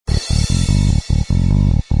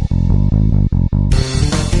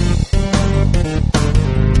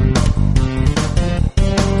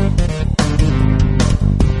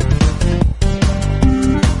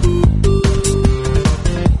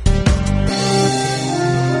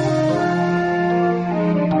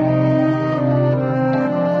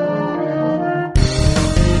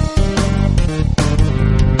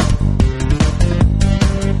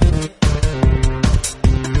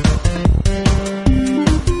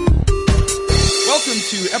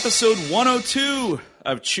to episode 102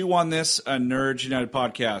 of Chew on This, a Nerds United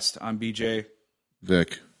podcast. I'm BJ.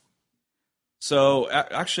 Vic. So,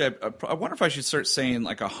 actually, I wonder if I should start saying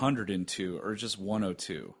like 102 or just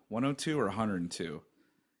 102. 102 or 102?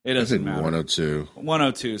 It doesn't matter. 102.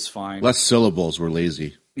 102 is fine. Less syllables. We're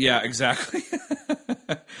lazy. Yeah, exactly.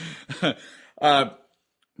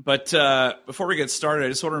 But before we get started, I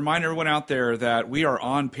just want to remind everyone out there that we are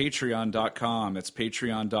on Patreon.com. It's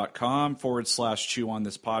patreon.com/Chew on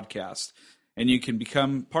This podcast. And you can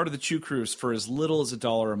become part of the Chew Crews for as little as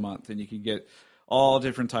 $1 a month. And you can get all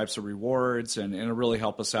different types of rewards, and it'll really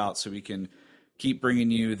help us out so we can keep bringing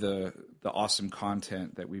you the awesome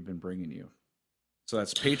content that we've been bringing you. So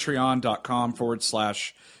that's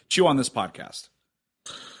patreon.com/Chew on This podcast.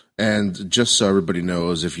 And just so everybody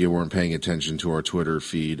knows, if you weren't paying attention to our Twitter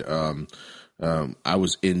feed, I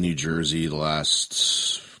was in New Jersey the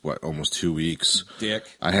last, almost 2 weeks. Dick.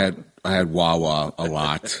 I had Wawa a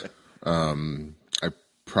lot. I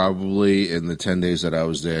probably, in the 10 days that I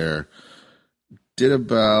was there, did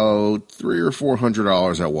about $300 or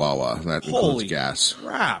 $400 at Wawa. That includes gas.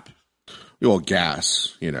 Crap. Well,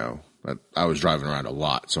 gas, I was driving around a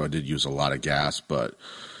lot, so I did use a lot of gas, but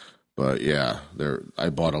yeah, I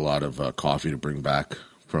bought a lot of coffee to bring back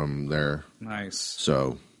from there. Nice.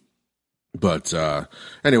 So, but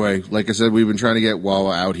anyway, like I said, we've been trying to get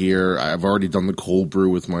Wawa out here. I've already done the cold brew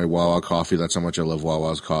with my Wawa coffee. That's how much I love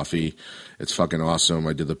Wawa's coffee. It's fucking awesome.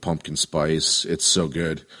 I did the pumpkin spice. It's so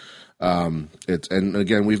good. And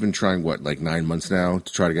again, we've been trying 9 months now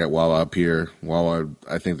to try to get Wawa up here. Wawa,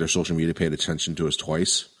 I think their social media paid attention to us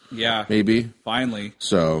twice. Yeah. Maybe. Finally.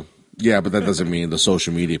 So, yeah, but that doesn't mean the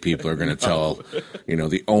social media people are going to tell,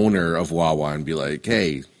 the owner of Wawa and be like,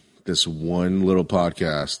 hey, this one little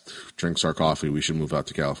podcast drinks our coffee. We should move out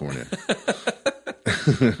to California.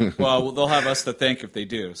 Well, they'll have us to thank if they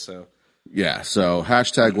do. So, yeah. So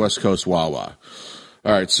hashtag West Coast Wawa.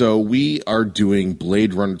 All right. So we are doing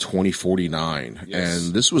Blade Runner 2049. Yes.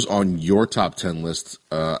 And this was on your top 10 list.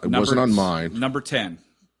 It wasn't on mine. Number 10.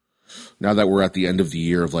 Now that we're at the end of the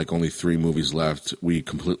year of only 3 movies left, we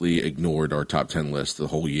completely ignored our top 10 list the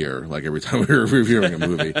whole year, every time we were reviewing a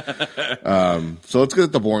movie. So let's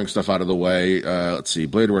get the boring stuff out of the way. Let's see.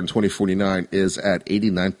 Blade Runner 2049 is at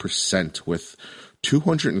 89% with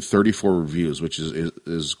 234 reviews, which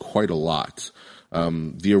is quite a lot.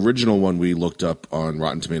 The original one we looked up on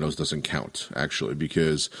Rotten Tomatoes doesn't count, actually,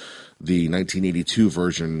 because the 1982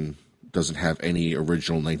 version doesn't have any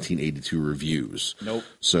original 1982 reviews. Nope.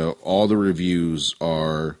 So all the reviews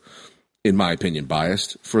are, in my opinion,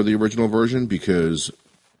 biased for the original version because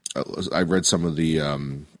I read some of the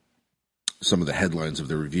headlines of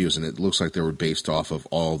the reviews, and it looks like they were based off of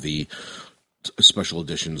all the special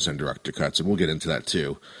editions and director cuts, and we'll get into that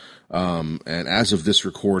too. And as of this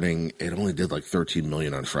recording, it only did 13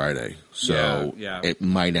 million on Friday, so yeah. It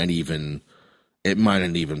might not even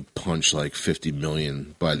punch 50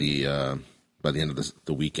 million by the end of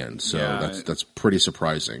the weekend. So that's pretty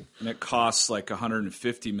surprising. And it costs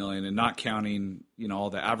 $150 million, and not counting all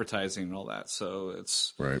the advertising and all that. So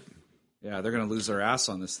it's right. Yeah, they're going to lose their ass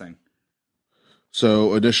on this thing.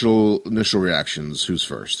 So initial reactions. Who's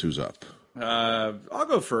first? Who's up? I'll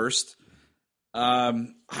go first. This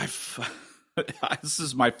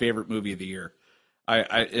is my favorite movie of the year.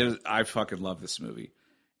 I fucking love this movie,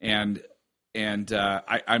 and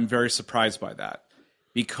I'm very surprised by that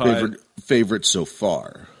because favorite so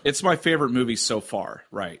far. It's my favorite movie so far.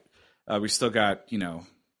 Right. We still got 2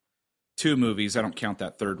 movies. I don't count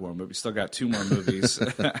that third one, but we still got 2 more movies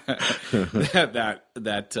that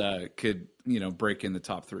could break in the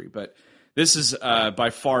top 3. But this is by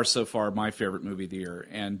far so far my favorite movie of the year,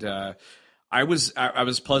 and I was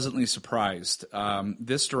pleasantly surprised.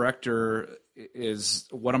 This director is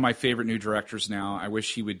one of my favorite new directors now. I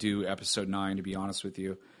wish he would do Episode 9, to be honest with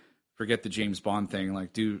you. Forget the James Bond thing.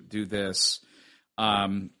 Do this.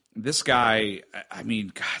 This guy, God, I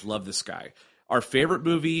love this guy. Our favorite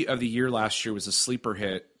movie of the year last year was a sleeper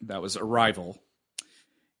hit. That was Arrival.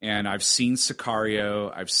 And I've seen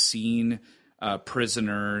Sicario. I've seen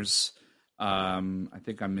Prisoners. I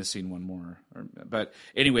think I'm missing one more. But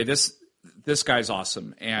anyway, this guy's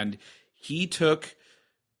awesome. And he took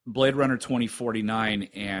Blade Runner 2049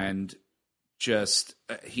 and just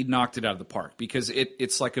he knocked it out of the park because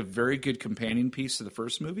it's a very good companion piece to the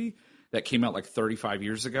first movie that came out 35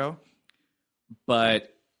 years ago.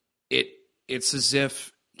 But it's as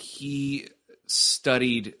if he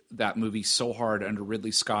studied that movie so hard under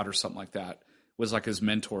Ridley Scott or something like that, was his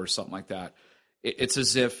mentor or something like that. It's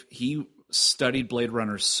as if he studied Blade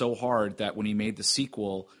Runner so hard that when he made the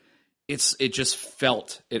sequel, it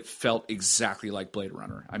felt exactly like Blade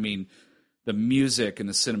Runner. the music and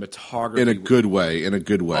the cinematography in a good way. In a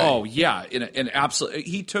good way. Oh yeah, in absolutely.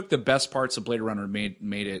 He took the best parts of Blade Runner, and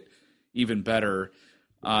made it even better.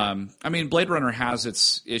 I mean, Blade Runner has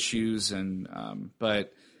its issues, and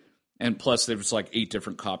plus there's like 8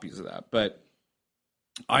 different copies of that. But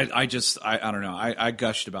I don't know. I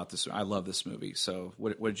gushed about this. I love this movie. So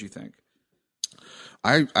what did you think?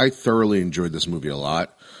 I thoroughly enjoyed this movie a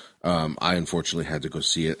lot. I unfortunately had to go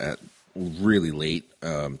see it at really late,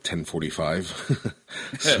 10:45.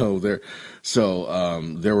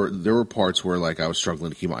 There were parts where like I was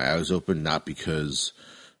struggling to keep my eyes open, not because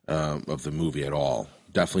of the movie at all.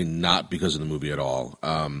 Definitely not because of the movie at all.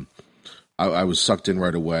 I was sucked in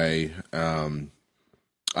right away.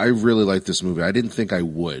 I really liked this movie. I didn't think I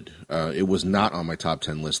would. It was not on my top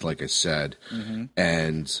 10 list, like I said. Mm-hmm.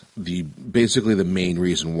 And basically the main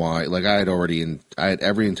reason why, like I had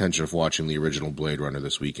every intention of watching the original Blade Runner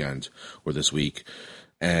this weekend or this week,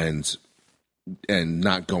 and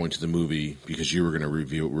not going to the movie because you were going to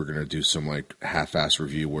review it. We're going to do some like half-ass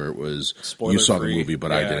review where it was spoiler you saw free. The movie,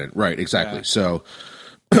 but I didn't. Right, exactly. Yeah. So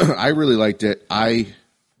I really liked it.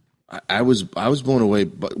 I was blown away,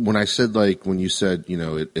 but when I said like when you said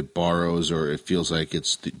it borrows or it feels like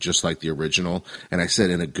it's just like the original, and I said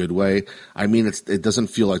in a good way, I mean it doesn't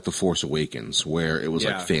feel like The Force Awakens where it was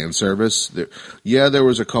like fan service. There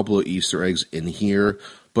was a couple of Easter eggs in here,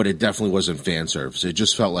 but it definitely wasn't fan service. It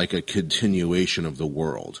just felt like a continuation of the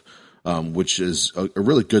world, which is a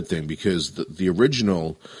really good thing because the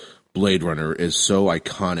original Blade Runner is so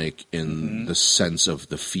iconic in the sense of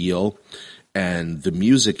the feel. And the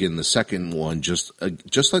music in the second one, just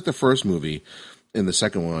like the first movie, in the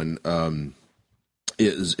second one,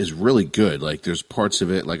 is really good. Like there's parts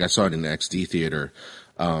of it, like I saw it in the XD theater,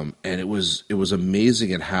 and it was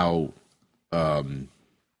amazing at how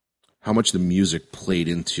much the music played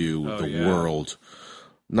into world.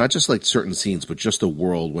 Not just like certain scenes, but just the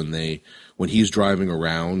world when he's driving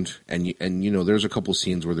around, and there's a couple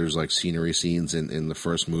scenes where there's like scenery scenes in the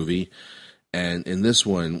first movie. And in this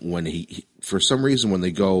one, when he for some reason, when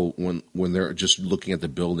they're just looking at the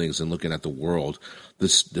buildings and looking at the world,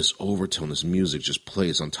 this overtone, this music just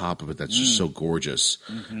plays on top of it. That's just so gorgeous.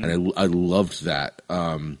 Mm-hmm. And I loved that.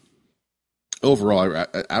 Overall,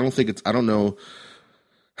 I don't think I don't know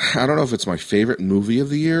if it's my favorite movie of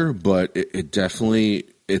the year, but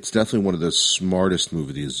it's definitely one of the smartest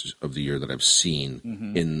movies of the year that I've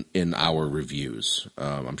seen in our reviews.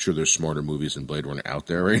 I'm sure there's smarter movies than Blade Runner out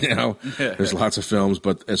there right now. There's lots of films,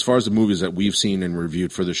 but as far as the movies that we've seen and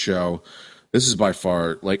reviewed for the show, this is by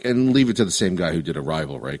far and leave it to the same guy who did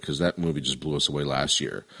Arrival, right? Because that movie just blew us away last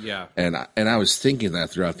year. Yeah, and I was thinking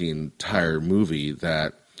that throughout the entire movie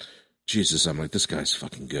that. Jesus, I'm like, this guy's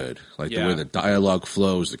fucking good. Like the way the dialogue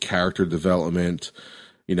flows, the character development,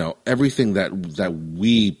 everything that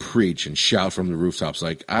we preach and shout from the rooftops.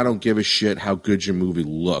 Like, I don't give a shit how good your movie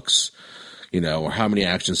looks, or how many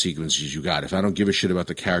action sequences you got. If I don't give a shit about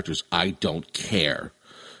the characters, I don't care.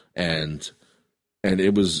 And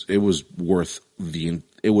it was worth the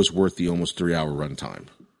almost 3-hour runtime.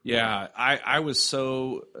 Yeah, I was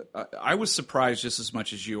surprised just as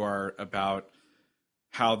much as you are about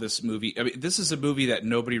how this movie. I mean, this is a movie that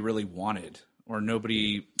nobody really wanted, or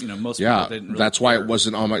nobody, most people didn't. Really that's why it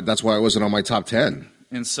wasn't on my. That's why it wasn't on my top 10.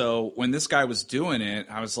 And so when this guy was doing it,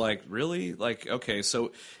 I was like, really? Like, okay,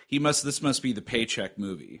 so this must be the paycheck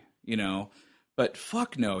movie, But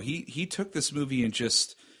fuck no, he took this movie and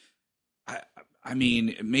just, I mean,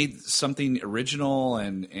 it made something original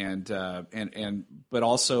and but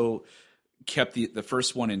also kept the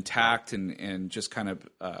first one intact and just kind of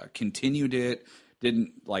continued it.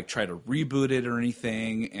 Didn't like try to reboot it or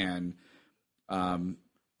anything. And, oh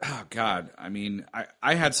God, I mean,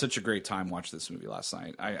 I had such a great time watching this movie last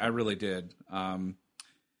night. I really did.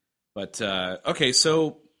 Okay.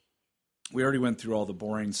 So we already went through all the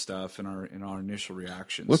boring stuff in our initial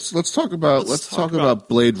reactions. Let's talk about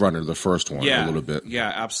Blade Runner, the first one, a little bit.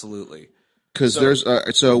 Yeah, absolutely. Because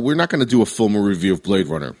so we're not going to do a full review of Blade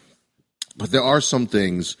Runner, but there are some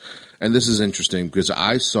things. And this is interesting because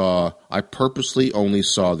I purposely only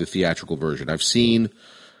saw the theatrical version. I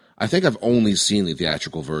think I've only seen the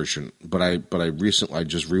theatrical version, but I just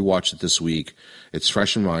rewatched it this week. It's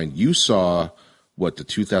fresh in mind. You saw the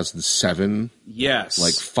 2007? Yes.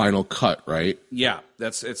 Like final cut, right? Yeah,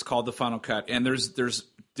 it's called the final cut. And there's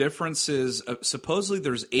differences. Supposedly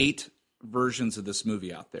there's 8 versions of this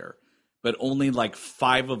movie out there, but only like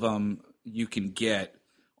 5 of them you can get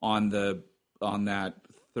on that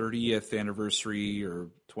 30th anniversary or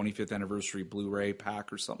 25th anniversary Blu-ray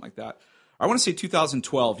pack or something like that. I want to say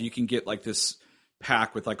 2012, you can get like this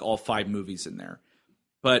pack with like all 5 movies in there.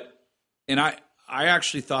 And I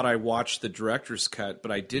actually thought I watched the director's cut,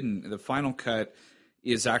 but I didn't. The final cut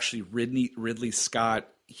is actually Ridley Scott.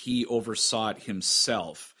 He oversaw it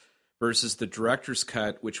himself versus the director's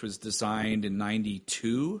cut, which was designed in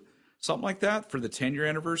 92, something like that, for the 10-year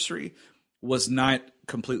anniversary, was not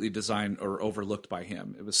completely designed or overlooked by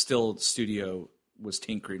him. It was still studio was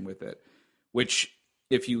tinkering with it, which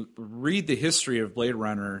if you read the history of Blade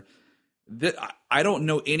Runner, I don't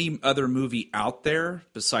know any other movie out there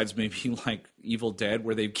besides maybe like Evil Dead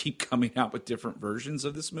where they keep coming out with different versions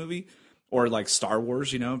of this movie, or like Star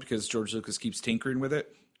Wars, because George Lucas keeps tinkering with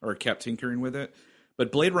it or kept tinkering with it.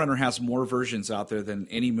 But Blade Runner has more versions out there than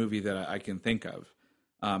any movie that I can think of.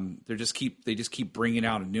 They just keep bringing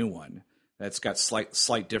out a new one that's got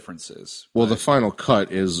slight differences. Well, the final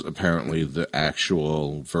cut is apparently the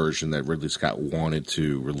actual version that Ridley Scott wanted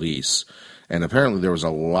to release. And apparently there was a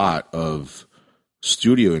lot of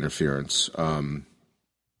studio interference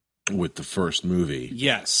with the first movie.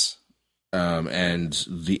 Yes. And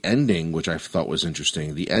the ending, which I thought was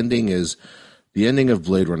interesting, the ending of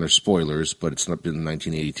Blade Runner, spoilers, but it's not been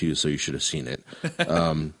 1982, so you should have seen it.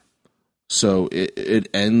 So it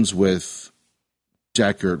ends with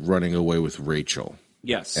Deckard running away with Rachel.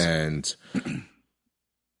 Yes. And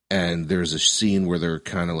there's a scene where they're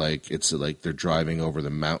kind of like, it's like they're driving over the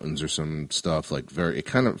mountains or some stuff. Like it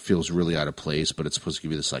kind of feels really out of place, but it's supposed to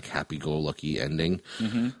give you this like happy-go-lucky ending.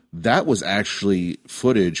 Mm-hmm. That was actually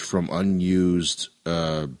footage from unused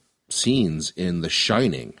scenes in The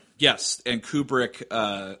Shining. Yes, and Kubrick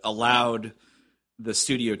allowed the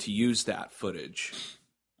studio to use that footage.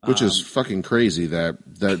 Which is fucking crazy that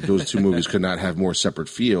those two movies could not have more separate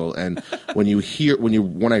feel. And when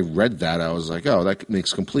I read that, I was like, oh, that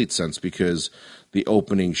makes complete sense, because the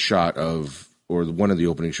opening shot one of the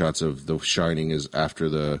opening shots of The Shining is after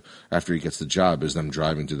he gets the job is them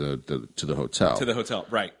driving to the hotel. To the hotel,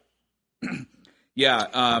 right.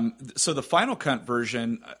 Yeah. So the Final Cut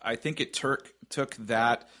version, I think it took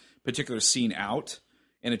that particular scene out,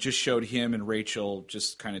 and it just showed him and Rachel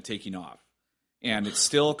just kind of taking off. And it's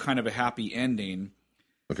still kind of a happy ending.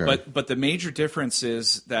 Okay. But the major difference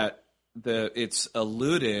is that it's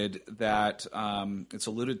alluded to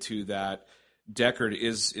that Deckard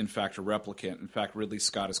is in fact a replicant. In fact, Ridley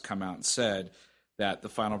Scott has come out and said that the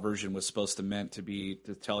final version was supposed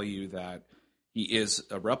to tell you that he is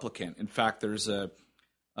a replicant. In fact, there's a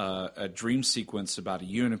dream sequence about a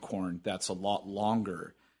unicorn that's a lot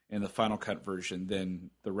longer in the Final Cut version than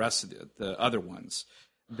the rest of the other ones.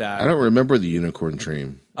 That I don't remember the unicorn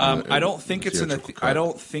dream. I don't think it's I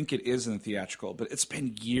don't think it is in the theatrical, but it's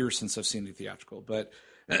been years since I've seen the theatrical. But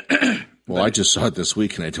I just saw it this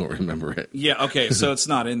week and I don't remember it. Yeah, okay, so it's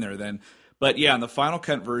not in there then. But yeah, in the Final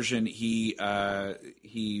Cut version, he there's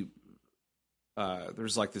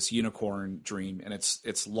like this unicorn dream, and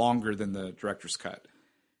it's longer than the director's cut.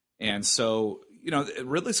 And so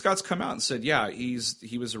Ridley Scott's come out and said, yeah, he was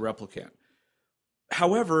a replicant.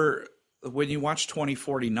 However, when you watch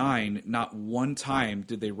 2049, not one time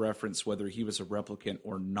did they reference whether he was a replicant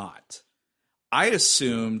or not. I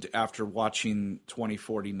assumed after watching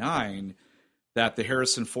 2049 that the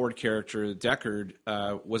Harrison Ford character, Deckard,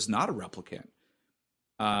 was not a replicant.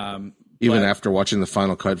 Even after watching the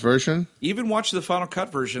Final Cut version? Even watching the Final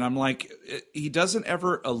Cut version, I'm like, he doesn't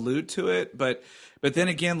ever allude to it, but then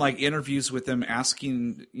again, like interviews with him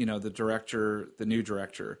asking, the new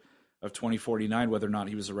director of 2049, whether or not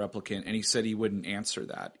he was a replicant, and he said he wouldn't answer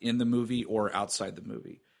that in the movie or outside the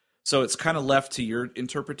movie. So it's kind of left to your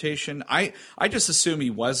interpretation. I just assume he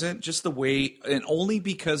wasn't, just the way, and only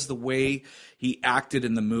because the way he acted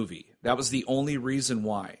in the movie. That was the only reason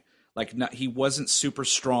why. Like, he wasn't super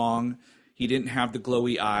strong. He didn't have the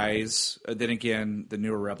glowy eyes. Then again, the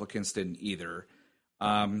newer replicants didn't either.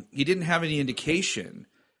 He didn't have any indication.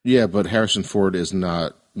 Yeah, but Harrison Ford is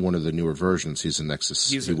not one of the newer versions. He's a Nexus.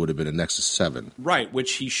 He would have been a Nexus 7. Right,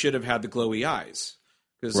 which he should have had the glowy eyes.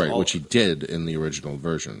 Right, which he did in the original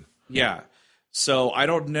version. Yeah. So I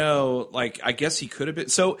don't know, like, I guess he could have been.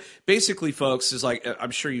 So basically, folks, is like,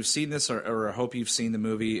 I'm sure you've seen this, or I hope you've seen the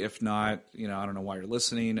movie. If not, I don't know why you're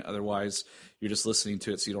listening. Otherwise, you're just listening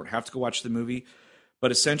to it so you don't have to go watch the movie.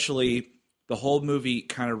 But essentially, the whole movie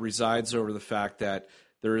kind of resides over the fact that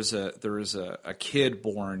there is a kid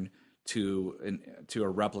born to a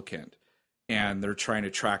replicant, and they're trying to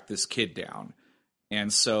track this kid down.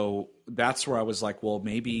 And so that's where I was like, well,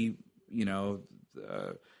 maybe,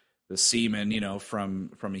 the semen,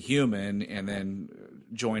 from a human and then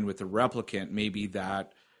joined with the replicant, maybe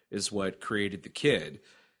that is what created the kid.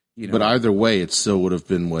 But either way, it still would have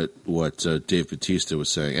been what Dave Bautista was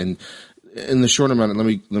saying. And in the short amount, let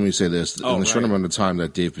me say this: short amount of time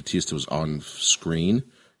that Dave Bautista was on screen,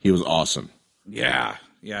 he was awesome. Yeah,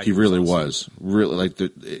 yeah, He really awesome. was really like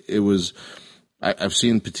it was. I've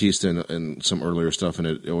seen Batista in some earlier stuff, and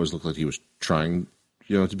it always looked like he was trying,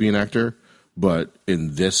 to be an actor. But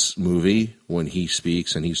in this movie, when he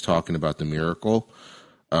speaks and he's talking about the miracle,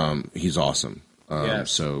 he's awesome. Yes.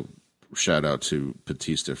 So shout out to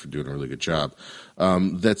Batista for doing a really good job.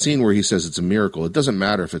 That scene where he says it's a miracle, it doesn't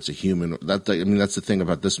matter if it's a human. That's the thing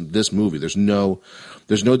about this movie. There's no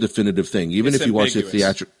definitive thing. Even It's if you watch the ambiguous.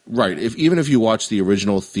 theatrical, right? Even if you watch the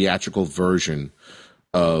original theatrical version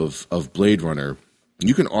of Blade Runner,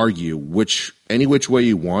 you can argue any which way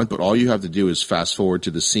you want, but all you have to do is fast forward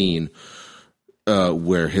to the scene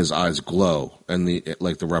where his eyes glow and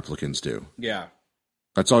like the replicants do. Yeah.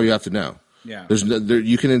 That's all you have to know. Yeah.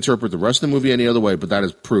 You can interpret the rest of the movie any other way, but that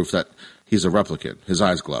is proof that he's a replicant. His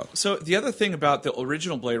eyes glow. So the other thing about the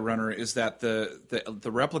original Blade Runner is that the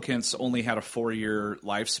replicants only had a 4-year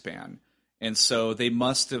lifespan. And so they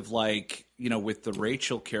must have, with the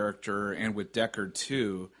Rachel character and with Deckard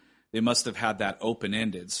too, they must have had that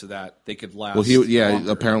open-ended so that they could last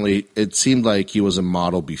longer. Apparently it seemed like he was a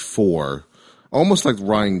model before, almost like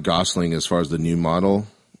Ryan Gosling as far as the new model,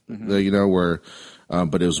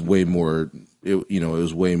 but it was way more, it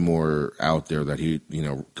was way more out there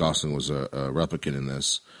that Gosling was a replicant in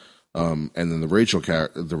this. And then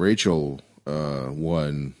the Rachel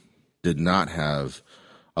one did not have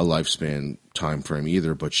a lifespan time frame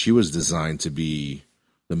either, but she was designed to be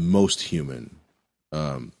the most human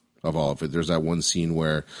of all of it. There's that one scene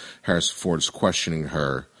where Harrison Ford's questioning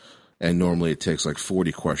her, and normally it takes like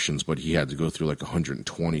 40 questions, but he had to go through like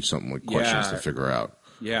 120 something like questions to figure out.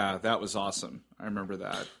 Yeah, that was awesome. I remember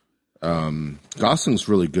that. Gosling's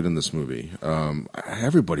really good in this movie.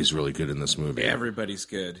 Everybody's really good in this movie. Everybody's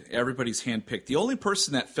good. Everybody's handpicked. The only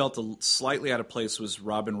person that felt slightly out of place was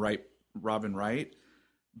Robin Wright.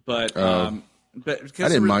 But I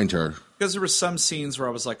didn't mind her because there were some scenes where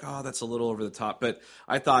I was like, "Oh, that's a little over the top." But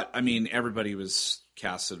I thought, everybody was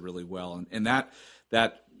casted really well, and that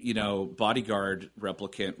bodyguard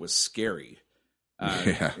replicant was scary.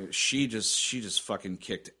 She just fucking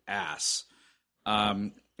kicked ass.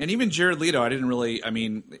 And even Jared Leto, I didn't really.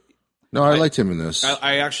 No, I liked him in this.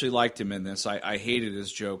 I actually liked him in this. I hated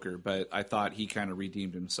his Joker, but I thought he kind of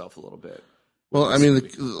redeemed himself a little bit. Well,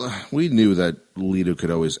 we knew that Leto could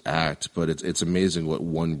always act, but it's amazing what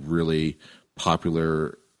one really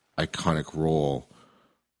popular, iconic role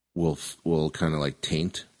will kind of like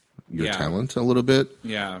taint your talent a little bit.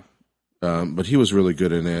 Yeah. But he was really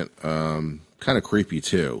good in it. Kind of creepy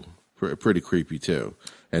too, pretty creepy too,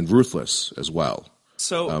 and ruthless as well.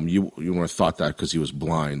 So you would have thought that because he was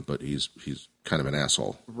blind, but he's kind of an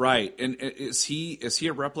asshole. Right. And is he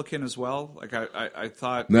a replicant as well? Like I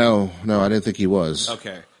thought. No, I didn't think he was.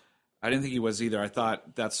 Okay. I didn't think he was either. I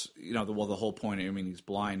thought that's, the whole point. He's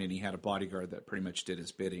blind and he had a bodyguard that pretty much did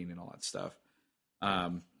his bidding and all that stuff.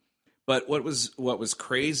 But what was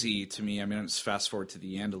crazy to me, let's fast forward to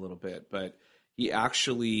the end a little bit, but you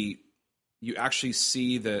actually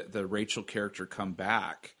see the Rachel character come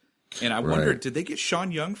back. And I wondered, did they get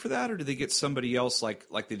Sean Young for that, or did they get somebody else like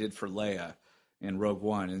they did for Leia in Rogue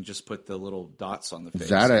One and just put the little dots on the face?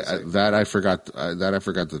 That I forgot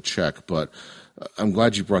to check, but I'm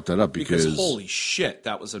glad you brought that up because holy shit,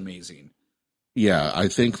 that was amazing. Yeah, I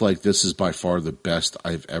think this is by far the best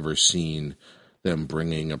I've ever seen them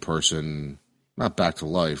bringing a person not back to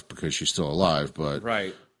life because she's still alive, but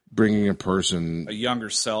bringing a person, a younger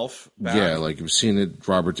self back. Yeah, we've seen it.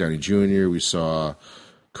 Robert Downey Jr. We saw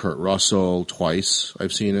Kurt Russell twice.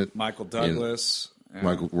 I've seen it. Michael Douglas.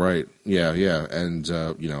 Michael, right? Yeah, and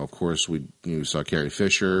of course we saw Carrie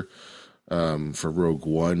Fisher for Rogue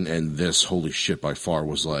One, and this, holy shit, by far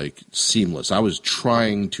was seamless. I was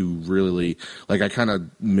trying to really I kind of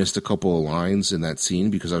missed a couple of lines in that scene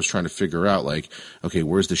because I was trying to figure out okay,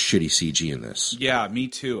 where's the shitty CG in this? Yeah, me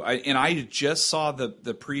too. I just saw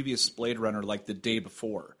the previous Blade Runner the day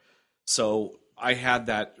before, so I had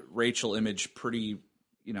that Rachel image pretty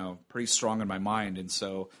strong in my mind. And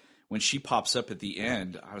so when she pops up at the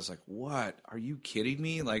end, I was like, what? Are you kidding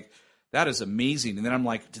me? That is amazing. And then I'm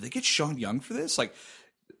like, did they get Sean Young for this?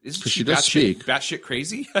 Isn't she does speak. Batshit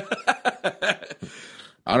crazy?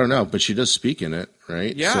 I don't know, but she does speak in it,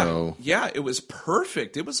 right? Yeah. Yeah, it was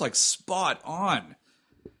perfect. It was spot on.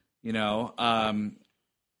 I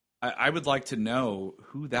would like to know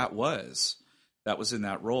who that was in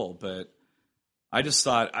that role, but I just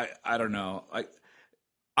thought, I don't know.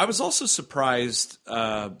 I was also surprised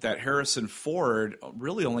that Harrison Ford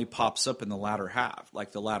really only pops up in the latter half,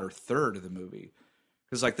 the latter third of the movie.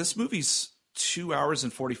 Because this movie's 2 hours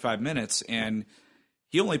and 45 minutes, and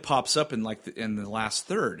he only pops up in in the last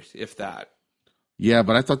third, if that. Yeah,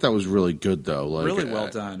 but I thought that was really good though. Like, Really well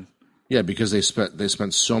done. Yeah, because they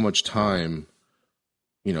spent so much time,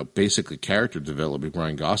 basically character developing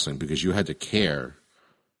Ryan Gosling because you had to care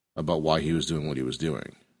about why he was doing what he was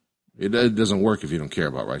doing. It doesn't work if you don't care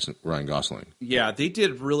about Ryan Gosling. Yeah, they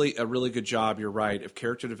did a really good job. You're right, of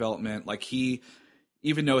character development. Like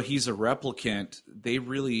even though he's a replicant, they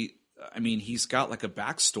really, I mean, he's got like a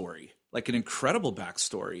backstory, like an incredible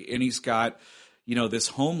backstory, and he's got, this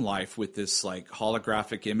home life with this like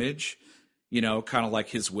holographic image, kind of like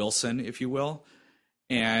his Wilson, if you will.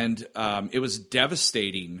 And it was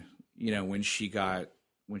devastating, when she got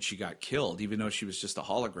killed, even though she was just a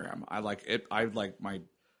hologram.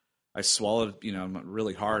 I swallowed,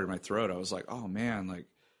 really hard in my throat. I was like, oh man, like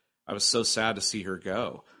I was so sad to see her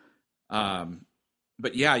go.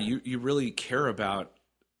 But yeah, you really care about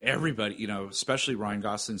everybody, especially Ryan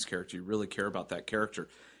Gosling's character. You really care about that character.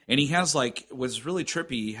 And he has like, what's really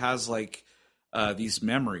trippy, he has like these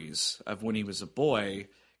memories of when he was a boy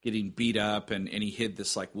getting beat up and he hid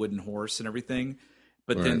this like wooden horse and everything.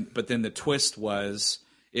 But then the twist was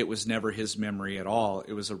it was never his memory at all.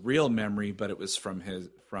 It was a real memory, but it was from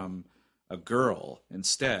a girl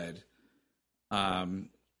instead,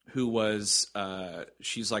 who was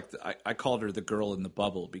she's like I called her the girl in the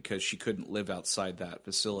bubble because she couldn't live outside that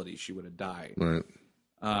facility. She would have died. Right.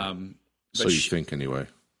 So you think anyway.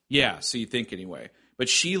 Yeah, so you think anyway. But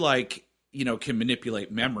she like, can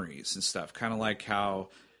manipulate memories and stuff, kind of like how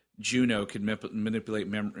Juno could manipulate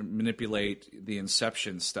the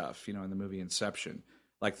Inception stuff, in the movie Inception,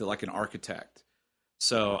 like an architect.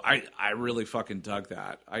 So I really fucking dug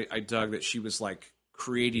that. I dug that she was like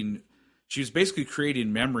she was basically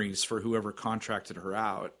creating memories for whoever contracted her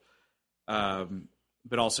out.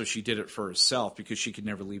 But also she did it for herself because she could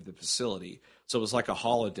never leave the facility. So it was like a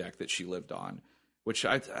holodeck that she lived on, which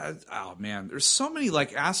oh man, there's so many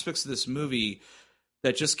like aspects of this movie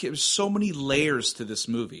that just gives so many layers to this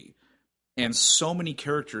movie and so many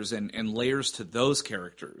characters and layers to those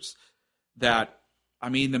characters that, I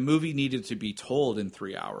mean, the movie needed to be told in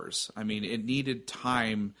 3 hours. I mean, it needed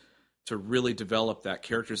time to really develop that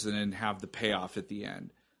characters and then have the payoff at the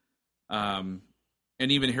end. And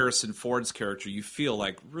even Harrison Ford's character, you feel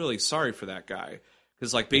like really sorry for that guy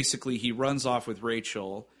because like basically he runs off with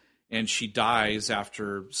Rachel and she dies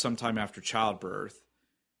sometime after childbirth.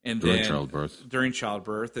 And during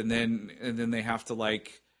childbirth, and then they have to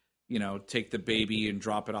like, take the baby and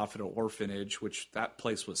drop it off at an orphanage, which that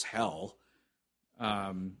place was hell.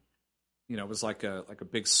 It was like a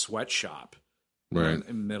big sweatshop, right, in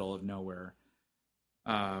the middle of nowhere.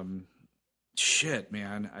 Shit,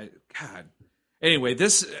 man, God. Anyway,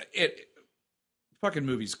 fucking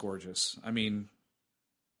movie's gorgeous. I mean,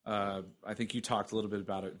 I think you talked a little bit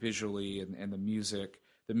about it visually and the music.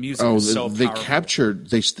 The music is so they powerful.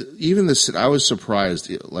 captured even this. I was surprised.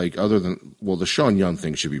 Like other than the Sean Young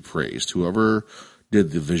thing should be praised. Whoever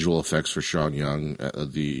did the visual effects for Sean Young,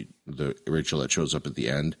 the Rachel that shows up at the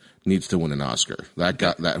end, needs to win an Oscar.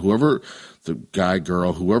 Whoever the guy,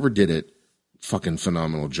 girl, whoever did it, fucking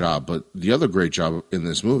phenomenal job. But the other great job in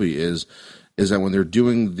this movie is that when they're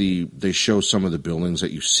doing they show some of the buildings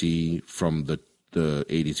that you see from the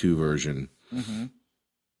 82 version,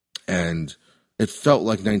 and it felt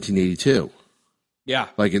like 1982. Yeah.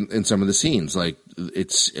 Like in some of the scenes, like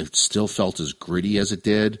it still felt as gritty as it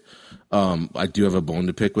did. I do have a bone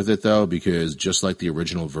to pick with it though, because just like the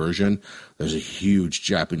original version, there's a huge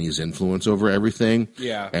Japanese influence over everything.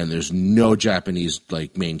 Yeah. And there's no Japanese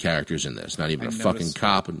like main characters in this, not even a fucking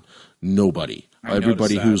cop and nobody.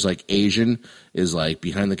 Everybody who's like Asian is like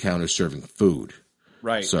behind the counter serving food.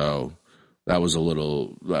 Right. So that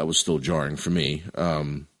was still jarring for me.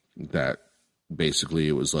 That basically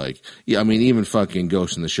it was like, yeah, I mean, even fucking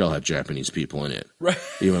Ghost in the Shell had Japanese people in it. Right.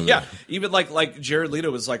 Even like Jared Leto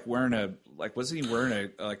was like wasn't he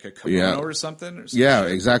wearing a kimono or something? Yeah,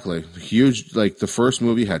 exactly. Huge, like the first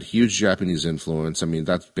movie had huge Japanese influence. I mean,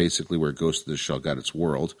 that's basically where Ghost in the Shell got its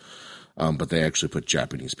world. But they actually put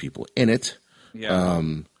Japanese people in it. Yeah.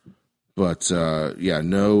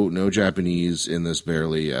 No Japanese in this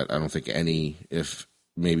barely. I don't think any, if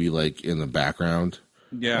maybe like in the background.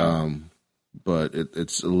 Yeah. But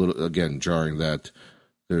it's a little, again, jarring that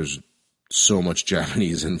there's so much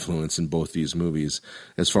Japanese influence in both these movies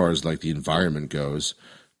as far as like the environment goes.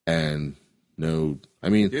 And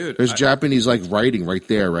there's Japanese like writing right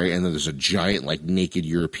there, right? And then there's a giant like naked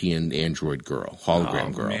European android girl,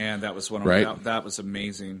 hologram girl. Man, that was that was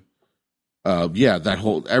amazing.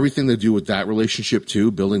 Everything to do with that relationship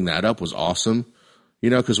too, building that up was awesome.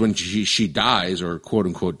 Because when she dies, or quote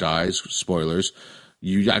unquote dies, spoilers,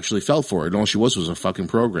 you actually felt for it. And all she was a fucking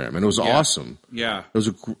program, and it was awesome. Yeah. It was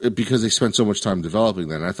because they spent so much time developing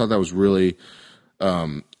that. And I thought that was really,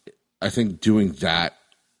 I think doing that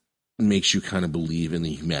makes you kind of believe in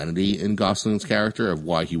the humanity in Gosling's character of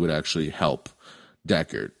why he would actually help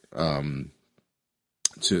Deckard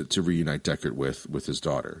to reunite Deckard with his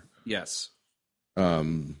daughter. Yes.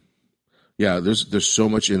 Yeah, there's so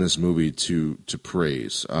much in this movie to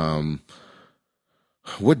praise.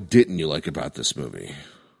 What didn't you like about this movie?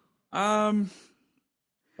 Other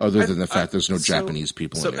than the fact there's no Japanese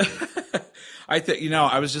people in it. I think,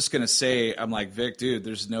 I was just going to say, I'm like, Vic, dude,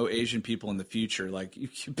 there's no Asian people in the future. Like,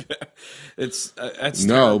 that's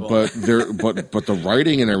no, terrible. but the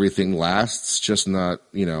writing and everything lasts, just not,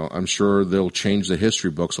 I'm sure they'll change the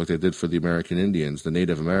history books like they did for the American Indians, the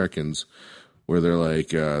Native Americans, where they're like,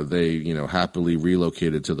 they, happily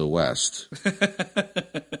relocated to the West.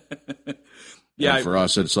 Yeah. And for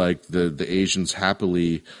us, it's like the Asians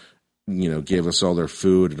happily, gave us all their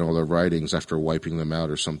food and all their writings after wiping them out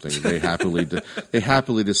or something. They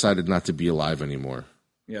happily decided not to be alive anymore.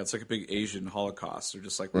 Yeah, it's like a big Asian Holocaust. They're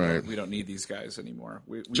just like, we don't need these guys anymore.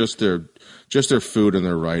 We just their food and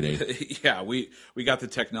their writing. Yeah, we got the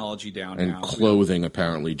technology down and now. Clothing,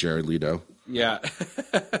 apparently, Jared Leto. Yeah.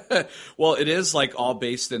 Well, it is like all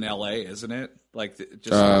based in L.A., isn't it? Like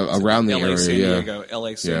just around the LA, area, San yeah. Diego,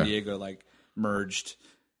 L.A., San Diego, like merged.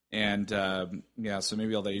 And so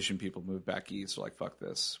maybe all the Asian people moved back east. They're like, fuck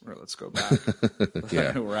this. Let's go back.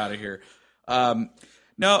 Yeah. We're out of here.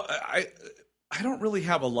 No, I don't really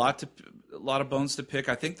have a lot of bones to pick.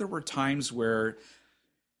 I think there were times where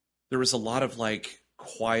there was a lot of like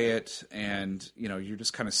quiet and, you're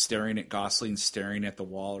just kind of staring at Gosling, staring at the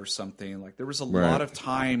wall or something. Like there was a lot of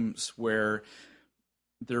times where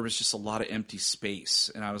there was just a lot of empty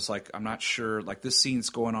space. And I was like, I'm not sure, like this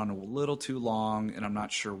scene's going on a little too long and I'm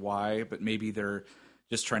not sure why, but maybe they're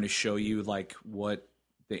just trying to show you like what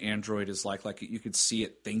the android is like you could see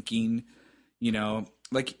it thinking,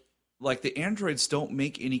 like the androids don't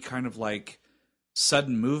make any kind of like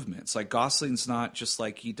sudden movements. Like Gosling's not just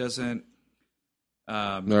like, he doesn't,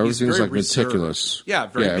 no, everything's like reserved. Meticulous. Yeah.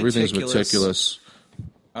 Everything's meticulous.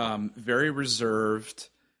 Very reserved.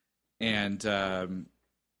 And,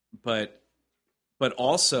 but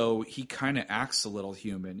also he kind of acts a little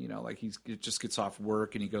human, like he just gets off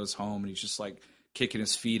work and he goes home and he's just like kicking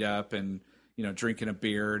his feet up and, drinking a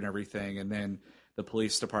beer and everything. And then the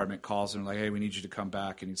police department calls him like, hey, we need you to come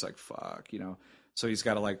back. And he's like, fuck, so he's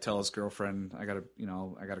got to like tell his girlfriend, I gotta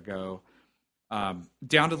go.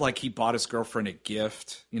 Down to like, he bought his girlfriend a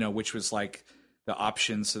gift, which was like the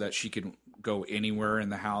option so that she could go anywhere in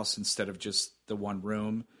the house instead of just the one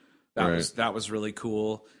room. That was really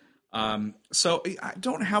cool. So I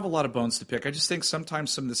don't have a lot of bones to pick. I just think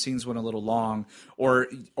sometimes some of the scenes went a little long, or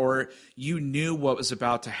you knew what was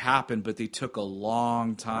about to happen, but they took a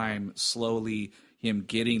long time slowly him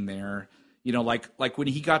getting there. Like when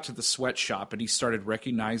he got to the sweatshop and he started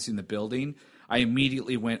recognizing the building, I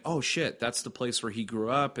immediately went, oh shit, that's the place where he grew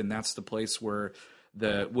up. And that's the place where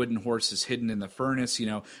the wooden horse is hidden in the furnace,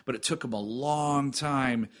 but it took him a long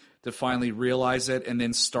time to finally realize it and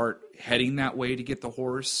then start heading that way to get the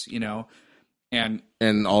horse, and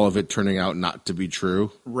all of it turning out not to be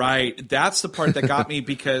true. Right. That's the part that got me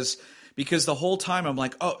because the whole time I'm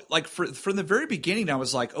like, oh, like from the very beginning, I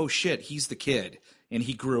was like, oh shit, he's the kid and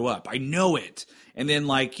he grew up. I know it. And then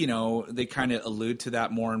like, they kind of allude to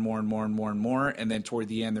that more and more and more and more and more. And then toward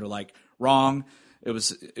the end, they're like, wrong.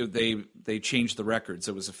 They changed the records.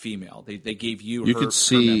 It was a female. They gave you could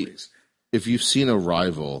see, her memories. If you've seen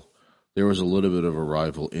Arrival, there was a little bit of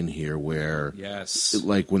Arrival in here where,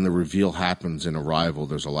 like when the reveal happens in Arrival,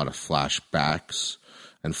 there's a lot of flashbacks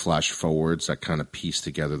and flash forwards that kind of piece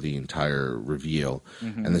together the entire reveal.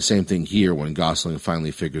 Mm-hmm. And the same thing here when Gosling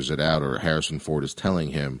finally figures it out, or Harrison Ford is telling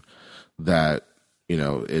him that, it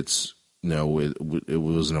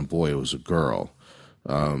wasn't a boy, it was a girl.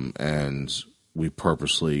 And we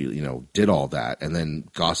purposely, did all that. And then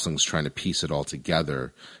Gosling's trying to piece it all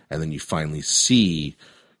together. And then you finally see,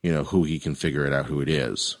 who he can figure it out who it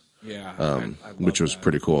is. Yeah. Which was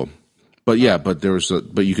pretty cool. But yeah, but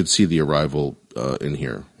you could see the Arrival in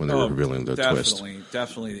here when they were revealing the twist.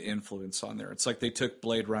 Definitely the influence on there. It's like they took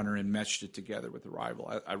Blade Runner and meshed it together with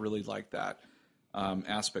Arrival. I really like that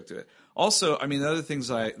aspect of it. Also, I mean, the other things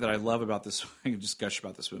that I love about this, I can just gush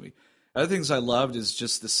about this movie. Other things I loved is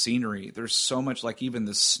just the scenery. There's so much, like even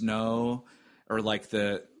the snow, or like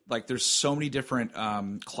there's so many different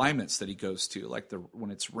climates that he goes to. Like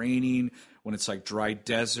when it's raining, when it's like dry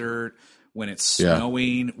desert, when it's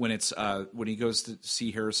snowing, when it's when he goes to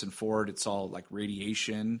see Harrison Ford, it's all like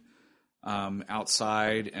radiation.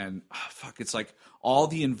 outside, and it's like all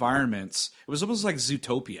the environments. It was almost like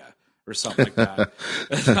Zootopia or something like that.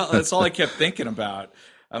 That's all I kept thinking about.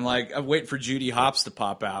 I'm waiting for Judy Hopps to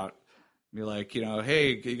pop out. Be like,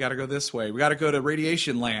 hey, you got to go this way. We got to go to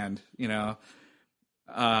Radiation Land,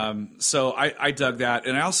 So I dug that.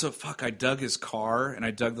 And I also, I dug his car, and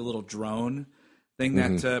I dug the little drone thing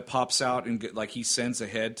that pops out and he sends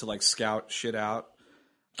ahead to scout shit out.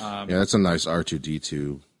 Yeah, that's a nice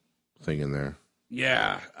R2D2 thing in there.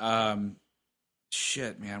 Yeah.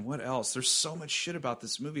 Shit, man. What else? There's so much shit about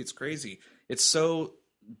this movie. It's crazy. It's so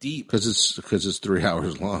deep. Because it's 3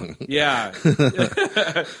 hours long. Yeah.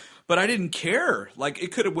 But I didn't care.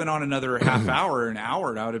 It could have went on another half hour, an hour,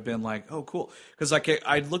 and I would have been like, "Oh, cool." Because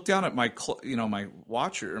I'd look down at my my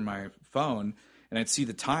watch or my phone, and I'd see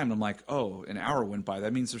the time, and I'm like, "Oh, an hour went by.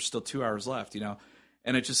 That means there's still 2 hours left."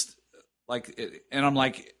 And it just and I'm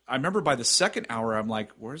like, I remember by the second hour, I'm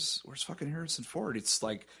like, "Where's fucking Harrison Ford?" It's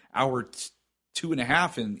hour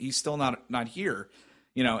 2.5, and he's still not here.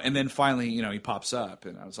 And then finally, he pops up,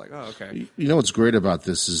 and I was like, oh, okay. What's great about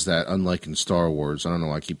this is that, unlike in Star Wars, I don't know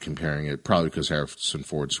why I keep comparing it, probably because Harrison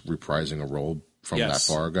Ford's reprising a role from that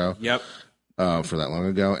far ago. Yep. For that long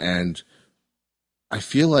ago. And I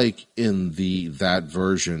feel like in that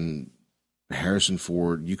version, Harrison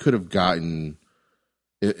Ford, you could have gotten,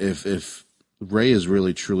 if Rey is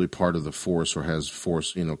really truly part of the Force or has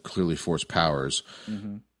Force, clearly Force powers,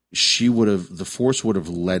 the Force would have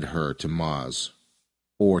led her to Maz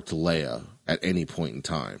or to Leia at any point in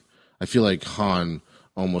time. I feel like Han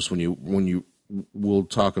almost we'll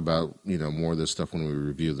talk about more of this stuff when we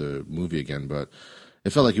review the movie again, but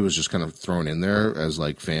it felt like he was just kind of thrown in there as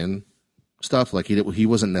fan stuff. He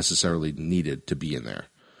wasn't necessarily needed to be in there,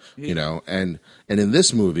 And in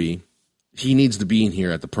this movie, he needs to be in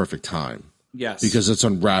here at the perfect time. Yes, because it's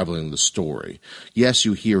unraveling the story. Yes,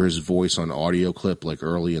 you hear his voice on audio clip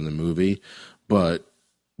early in the movie, but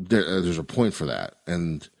there's a point for that,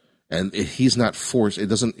 and he's not forced.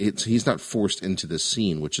 He's not forced into this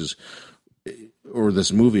scene, or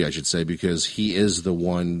this movie, I should say, because he is the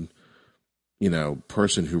one,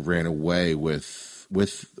 person who ran away with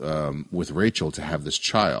Rachel to have this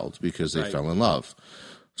child because they fell in love.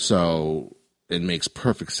 So it makes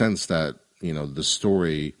perfect sense that the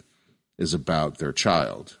story is about their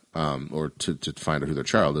child, or to find out who their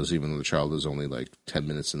child is, even though the child is only 10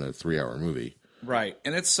 minutes in a 3-hour movie. Right.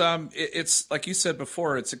 And it's like you said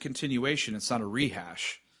before, it's a continuation. It's not a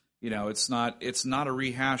rehash. It's not a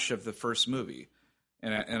rehash of the first movie.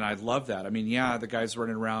 And I love that. I mean, yeah, the guy's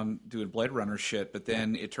running around doing Blade Runner shit, but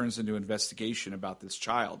then it turns into investigation about this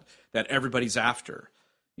child that everybody's after,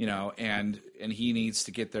 and he needs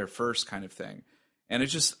to get there first, kind of thing. And I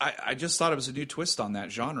just thought it was a new twist on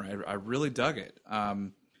that genre. I really dug it.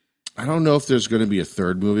 I don't know if there's going to be a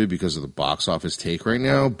third movie because of the box office take right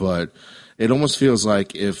now, but it almost feels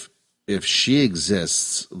like if she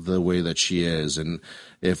exists the way that she is, and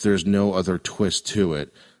if there's no other twist to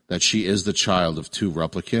it, that she is the child of two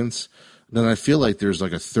replicants, then I feel like there's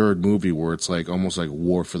a third movie where it's almost like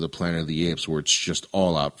War for the Planet of the Apes, where it's just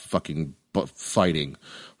all out fucking fighting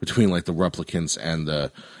between the replicants and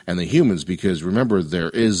the humans, because remember, there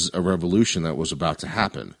is a revolution that was about to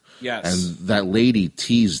happen. Yes. And that lady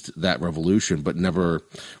teased that revolution, but never.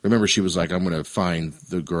 Remember, she was like, "I'm going to find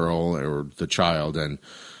the girl or the child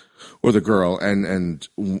or the girl, and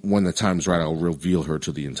when the time's right, I'll reveal her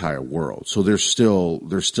to the entire world." So there's still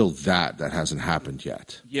that hasn't happened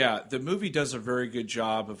yet. Yeah, the movie does a very good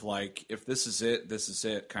job of if this is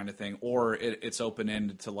it kind of thing, or it's open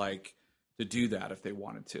ended to do that if they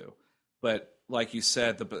wanted to. But like you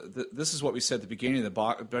said, this is what we said at the beginning of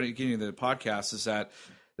the podcast, is that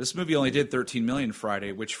this movie only did $13 million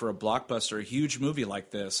Friday, which for a blockbuster, a huge movie like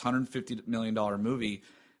this, $150 million movie,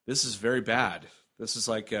 this is very bad. This is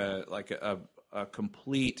like a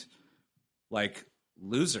complete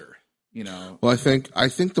loser, Well, I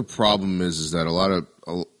think the problem is that a lot of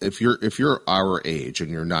if you're our age and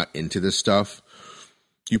you're not into this stuff,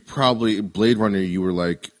 you probably Blade Runner, you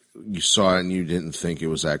were you saw it and you didn't think it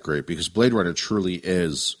was that great, because Blade Runner truly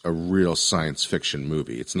is a real science fiction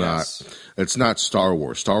movie. It's not Star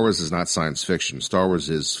Wars. Star Wars is not science fiction. Star Wars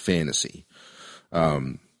is fantasy.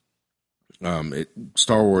 Star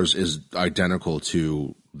Wars is identical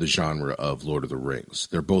to the genre of Lord of the Rings.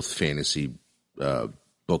 They're both fantasy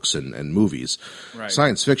books and movies. Right.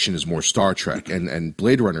 Science fiction is more Star Trek, and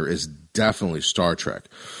Blade Runner is definitely Star Trek.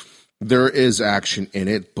 There is action in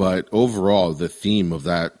it, but overall, the theme of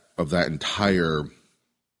that entire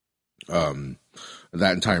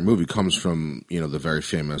movie comes from the very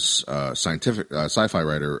famous sci-fi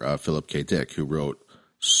writer Philip K. Dick, who wrote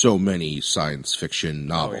so many science fiction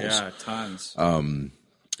novels. Oh yeah, tons.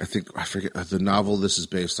 I forget the novel this is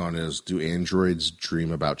based on is Do Androids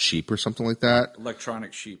Dream About Sheep or something like that?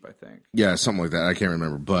 Electronic Sheep, I think. Yeah, something like that. I can't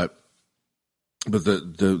remember, but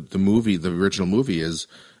the movie, the original movie is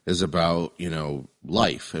about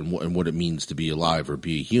life and what it means to be alive or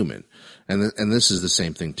be a human, and this is the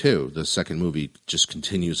same thing too. The second movie just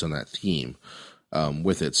continues on that theme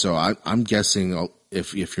with it. So I'm guessing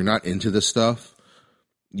if you're not into this stuff,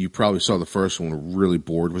 you probably saw the first one, were really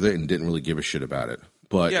bored with it, and didn't really give a shit about it.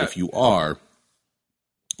 But if you are,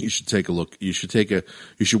 you should take a look. You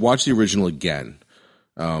should watch the original again.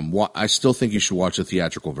 I still think you should watch the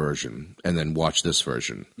theatrical version and then watch this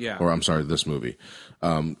version. Yeah. Or I'm sorry, this movie.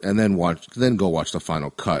 And then go watch the final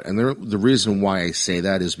cut. And the reason why I say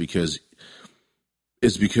that is because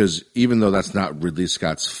even though that's not Ridley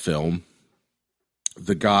Scott's film,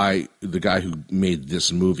 the guy who made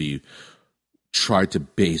this movie tried to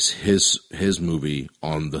base his movie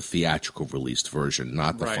on the theatrical released version,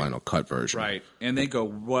 not the final cut version. Right. And they go,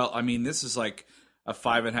 well, I mean, this is like a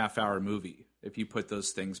 5.5 hour movie if you put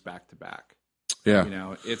those things back to back.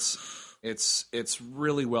 Yeah. It's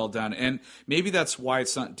really well done. And maybe that's why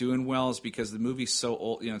it's not doing well, is because the movie's so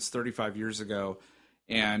old, it's 35 years ago,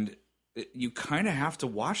 and you kind of have to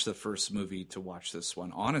watch the first movie to watch this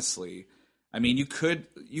one, honestly. I mean, you could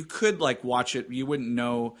like watch it. You wouldn't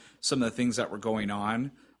know some of the things that were going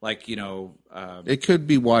on. Like, it could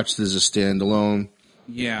be watched as a standalone.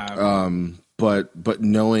 Yeah. But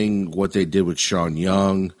knowing what they did with Sean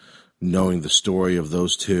Young, knowing the story of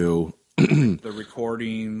those two, the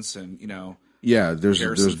recordings and, yeah, there's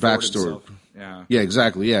Harrison Ford backstory. himself. Yeah. Yeah,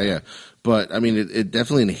 exactly. Yeah. But I mean, it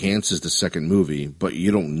definitely enhances the second movie, but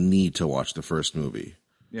you don't need to watch the first movie.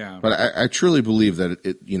 Yeah. But I truly believe that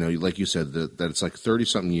it like you said, that it's like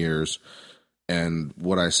 30-something years. And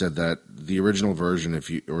what I said, that the original version,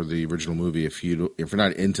 or the original movie, if you're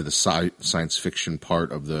not into the science fiction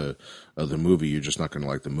part of the movie, you're just not going to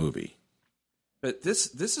like the movie. But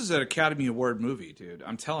this is an Academy Award movie, dude.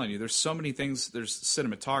 I'm telling you, there's so many things. There's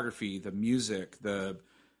cinematography, the music, the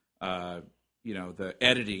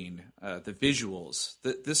editing, the visuals.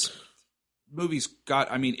 This movie's got.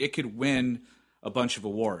 I mean, it could win a bunch of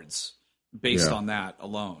awards based on that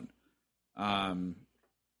alone.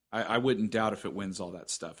 I wouldn't doubt if it wins all that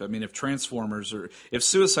stuff. I mean, if Transformers or if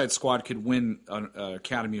Suicide Squad could win an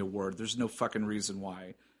Academy Award, there's no fucking reason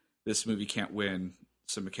why this movie can't win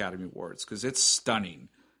some Academy Awards, because it's stunning.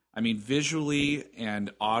 I mean, visually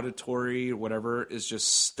and auditory, whatever, is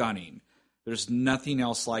just stunning. There's nothing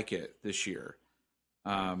else like it this year.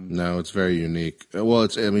 No, it's very unique. Well,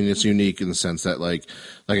 it's unique in the sense that, like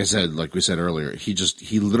I said, like we said earlier,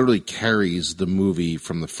 he literally carries the movie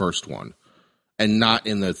from the first one, and not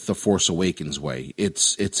in the Force Awakens way.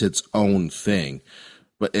 It's its own thing,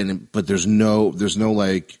 but there's no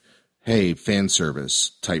like, hey, fan service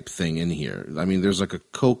type thing in here. I mean, there's like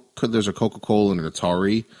there's a Coca-Cola and an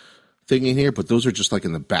Atari thing in here, but those are just like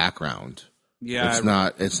in the background. Yeah,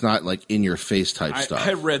 it's not like in your face type stuff.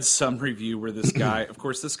 I read some review where this guy, of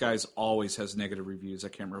course, this guy's always has negative reviews. I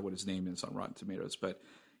can't remember what his name is on Rotten Tomatoes, but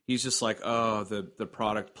he's just like, oh, the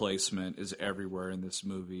product placement is everywhere in this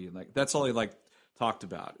movie, and like that's all he like talked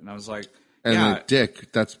about. And I was like, and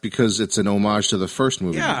Dick, that's because it's an homage to the first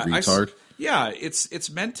movie, you retard. It's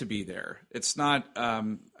meant to be there. It's not.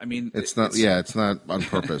 I mean, it's not. It's not on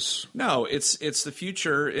purpose. No, it's the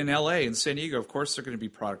future in L.A. and San Diego. Of course, there are going to be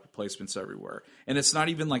product placements everywhere, and it's not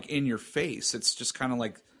even like in your face. It's just kind of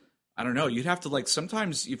like, I don't know. You'd have to like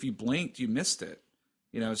sometimes if you blinked, you missed it.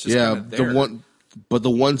 It's just kind of there. But the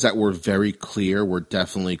ones that were very clear were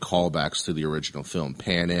definitely callbacks to the original film.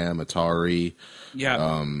 Pan Am, Atari,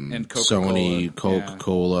 and Coca-Cola. Sony,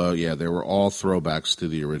 Coca-Cola. Yeah, they were all throwbacks to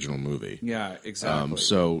the original movie. Yeah, exactly.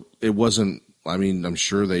 So it wasn't. I mean, I'm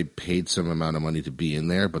sure they paid some amount of money to be in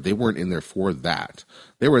there, but they weren't in there for that.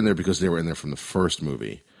 They were in there because they were in there from the first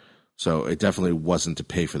movie. So it definitely wasn't to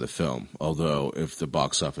pay for the film. Although, if the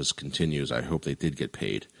box office continues, I hope they did get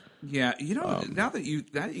paid. Yeah, now that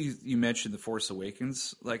you mentioned The Force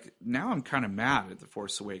Awakens, like now I'm kind of mad at The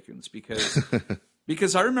Force Awakens because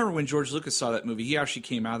I remember when George Lucas saw that movie, he actually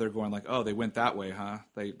came out of there going like, oh, they went that way, huh?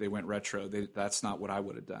 They went retro. That's not what I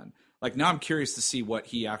would have done. Like now I'm curious to see what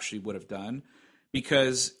he actually would have done,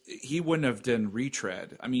 because he wouldn't have done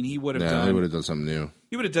retread. I mean, he would have he would have done something new.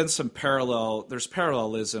 He would have done some parallel. There's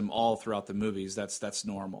parallelism all throughout the movies. That's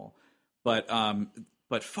normal.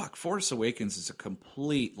 But fuck, Force Awakens is a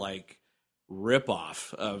complete like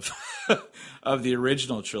ripoff of of the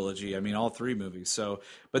original trilogy. I mean, all three movies. So,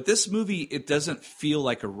 but this movie, it doesn't feel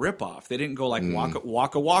like a ripoff. They didn't go like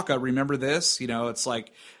Waka Waka. Remember this? It's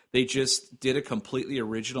like They just did a completely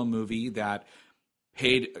original movie that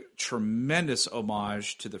paid tremendous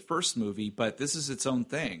homage to the first movie, but this is its own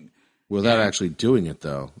thing. Without actually doing it,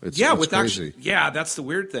 though. It's with crazy. actually, that's the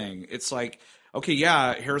weird thing. It's like, okay,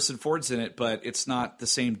 yeah, Harrison Ford's in it, but it's not the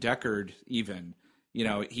same Deckard even. You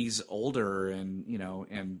know, he's older and, you know,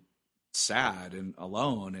 and sad and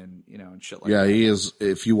alone and, you know, and shit like that. Yeah, he is.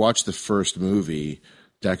 If you watch the first movie,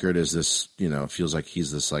 Deckard is this, you know, feels like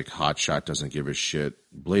he's this like hotshot, doesn't give a shit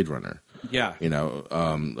Blade Runner. Yeah. You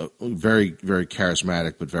know, very, very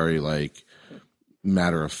charismatic, but very like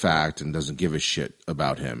matter of fact and doesn't give a shit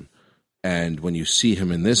about him. And when you see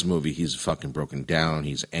him in this movie, he's fucking broken down.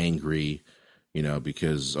 He's angry, you know,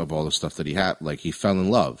 because of all the stuff that he had. Like, he fell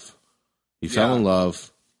in love. He fell in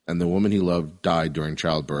love, and the woman he loved died during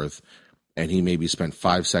childbirth, and he maybe spent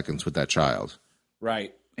 5 seconds with that child.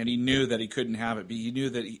 Right. And he knew that he couldn't have it. He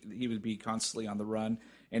knew that he would be constantly on the run,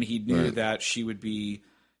 and he knew that she would be,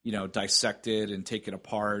 you know, dissected and taken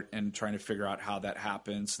apart and trying to figure out how that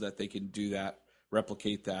happened so that they can do that,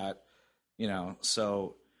 replicate that, you know,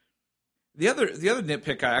 so... The other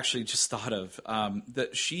nitpick I actually just thought of,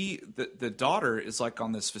 that the daughter is like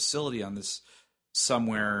on this facility on this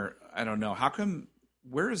somewhere, I don't know. How come,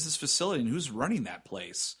 where is this facility and who's running that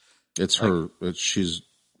place? It's like, her, it's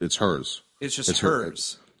hers. It's just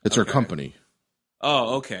hers. It's her company.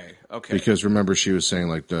 Oh, okay. Because remember she was saying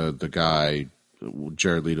like the guy,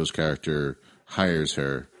 Jared Leto's character hires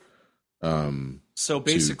her so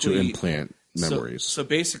basically to implant memories. So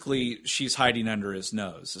basically, she's hiding under his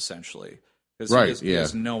nose, essentially, because he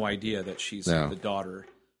has no idea that she's the daughter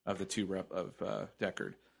of the of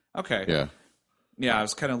Deckard. Okay, yeah, I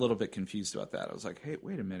was kind of a little bit confused about that. I was like, hey,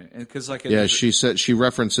 wait a minute, because like she said she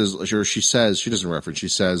references, or she says she doesn't reference. She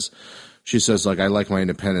says like I like my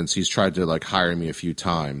independence. He's tried to like hire me a few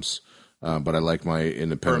times, but I like my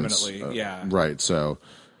independence permanently. Right. So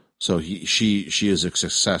she is a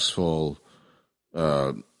successful.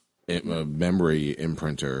 A memory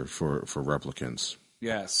imprinter for replicants.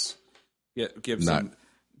 Yes, gives them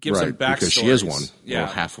backstories. Because she is one.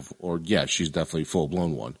 Yeah, she's definitely full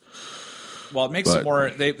blown one. Well, it makes it more.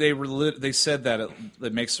 They said that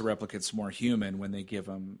it makes the replicants more human when they give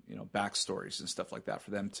them, you know, backstories and stuff like that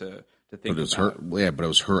for them to think about. But it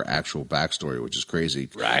was her actual backstory, which is crazy.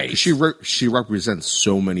 Right. She represents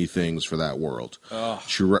so many things for that world. Oh.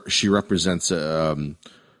 She represents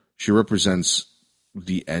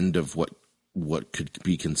the end of what could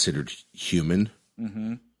be considered human,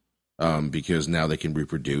 because now they can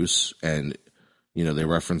reproduce, and you know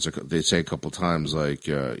they say a couple times like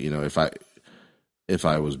you know if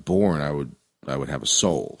I was born I would have a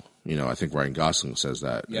soul. You know, I think Ryan Gosling says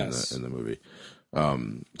that in the movie.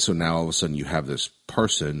 So now all of a sudden you have this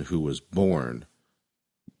person who was born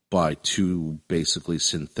by two basically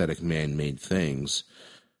synthetic man-made things.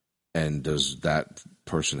 And does that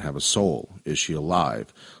person have a soul? Is she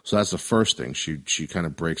alive? So that's the first thing. She kind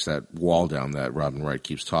of breaks that wall down that Robin Wright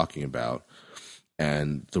keeps talking about.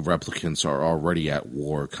 And the replicants are already at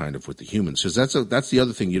war kind of with the humans. Because that's the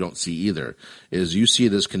other thing you don't see either, is you see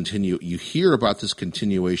this you hear about this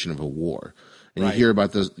continuation of a war. And you hear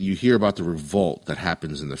about the revolt that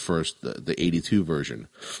happens in the 82 version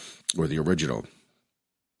or the original.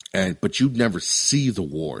 But you never see the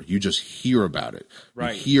war. You just hear about it.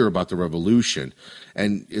 Right. You hear about the revolution,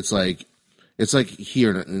 and it's like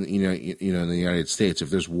here, in the United States. If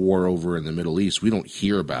there's war over in the Middle East, we don't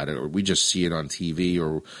hear about it, or we just see it on TV,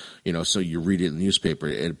 or so you read it in the newspaper.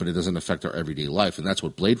 But it doesn't affect our everyday life, and that's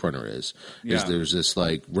what Blade Runner is. Yeah. Is there's this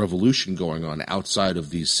like revolution going on outside of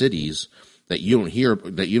these cities that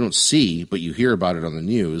you don't see, but you hear about it on the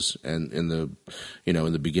news and in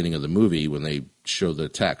the beginning of the movie when they show the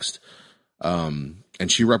text. And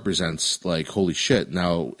she represents like, holy shit.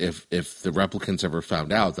 Now, if the replicants ever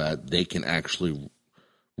found out that they can actually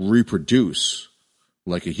reproduce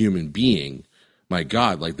like a human being, my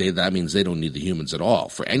God, like that means they don't need the humans at all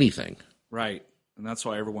for anything. Right. And that's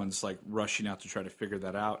why everyone's like rushing out to try to figure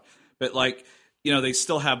that out. But like, they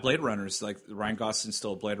still have Blade Runners. Like Ryan Gosling's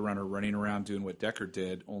still a Blade Runner running around doing what Deckard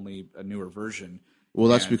did, only a newer version. Well,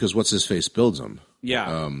 that's because what's his face builds him.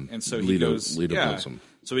 Yeah, and so he goes. Leto builds him.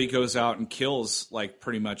 So he goes out and kills like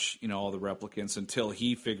pretty much all the replicants until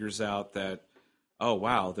he figures out that, oh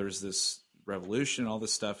wow, there's this revolution, all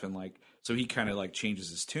this stuff, and like so he kind of like changes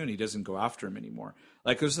his tune. He doesn't go after him anymore.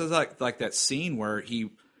 Like there's like that scene where he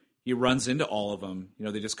runs into all of them.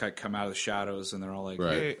 They just kind of come out of the shadows and they're all like,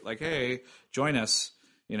 hey, join us.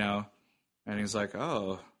 And he's like,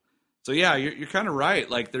 oh. So yeah, you're kind of right.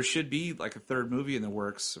 Like there should be like a third movie in the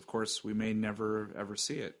works. Of course, we may never ever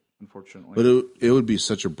see it, unfortunately. But it would be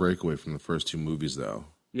such a breakaway from the first two movies, though.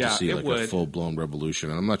 Yeah, to see it like would. a full blown revolution,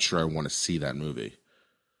 and I'm not sure I want to see that movie.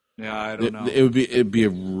 Yeah, I don't know. It'd be a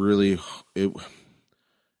really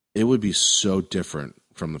it would be so different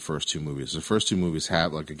from the first two movies. The first two movies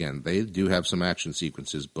have, like, again, they do have some action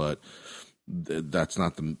sequences, but that's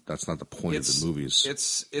not the point of the movies.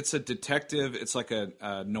 It's a detective. It's like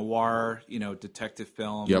a noir, detective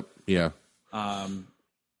film. Yep. Yeah.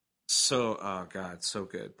 So, oh god, so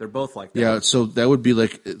good. They're both like that. Yeah. So that would be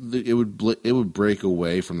like it would break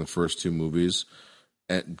away from the first two movies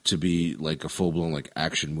to be like a full blown like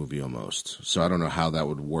action movie almost. So I don't know how that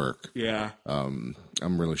would work. Yeah. I'm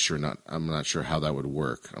really sure not. I'm not sure how that would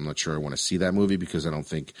work. I'm not sure I want to see that movie because I'm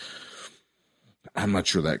not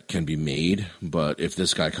sure that can be made. But if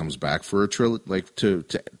this guy comes back for a trilogy, like to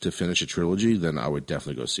finish a trilogy, then I would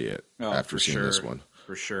definitely go see it after seeing this one.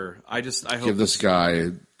 For sure. I hope give this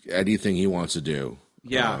guy anything he wants to do.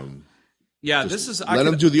 Yeah. Yeah, this is. Let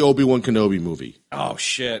him do the Obi-Wan Kenobi movie. Oh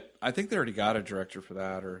shit! I think they already got a director for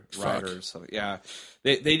that or writer or something. Yeah,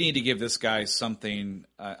 they need to give this guy something.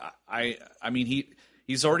 I mean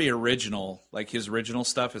he's already original. Like his original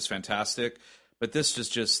stuff is fantastic, but this is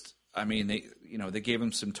just. I mean they gave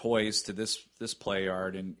him some toys to this play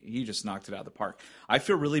art and he just knocked it out of the park. I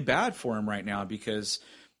feel really bad for him right now because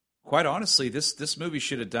quite honestly this movie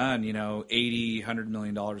should have done $80-100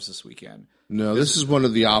 million this weekend. No, this is one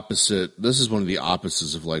of the opposite. This is one of the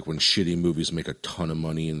opposites of like when shitty movies make a ton of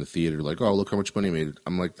money in the theater. Like, oh, look how much money it made.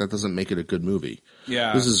 I'm like, that doesn't make it a good movie.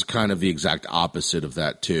 Yeah. This is kind of the exact opposite of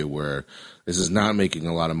that too, where this is not making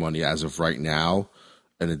a lot of money as of right now,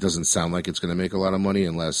 and it doesn't sound like it's going to make a lot of money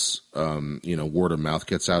unless word of mouth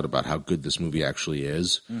gets out about how good this movie actually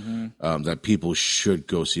is. Mm-hmm. That people should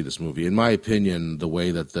go see this movie. In my opinion, the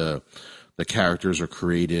way that the characters are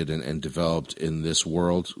created and developed in this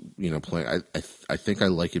world, playing. I think I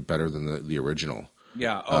like it better than the original.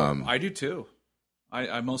 Yeah, I do too.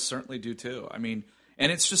 I most certainly do too. I mean,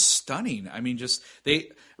 and it's just stunning. I mean, just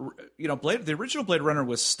the original Blade Runner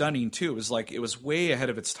was stunning too. It was way ahead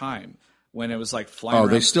of its time when it was like flying. Oh,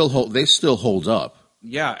 around. They still hold up.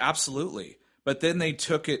 Yeah, absolutely. But then they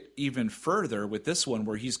took it even further with this one,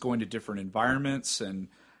 where he's going to different environments and.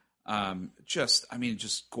 Just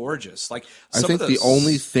gorgeous. Like I think the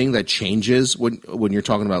only thing that changes when you're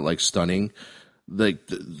talking about like stunning, like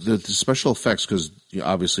the special effects, because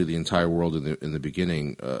obviously the entire world in the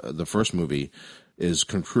beginning, the first movie, is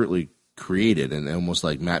completely created and almost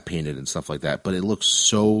like matte painted and stuff like that. But it looks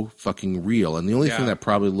so fucking real, and the only thing that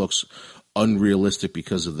probably looks unrealistic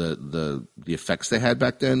because of the effects they had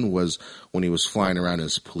back then was when he was flying around in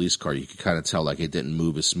his police car. You could kind of tell like it didn't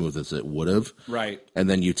move as smooth as it would have. Right. And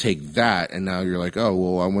then you take that and now you're like, oh,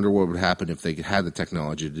 well, I wonder what would happen if they had the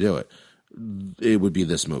technology to do it. It would be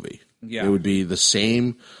this movie. Yeah. It would be the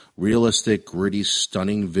same realistic, gritty,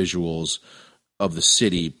 stunning visuals of the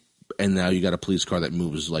city, and now you got a police car that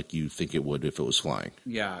moves like you think it would if it was flying.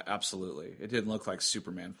 Yeah, absolutely. It didn't look like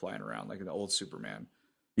Superman flying around, like the old Superman.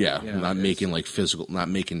 Yeah, not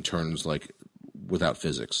making turns like without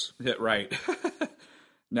physics. Yeah, right.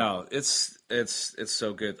 No, it's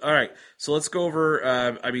so good. All right, so let's go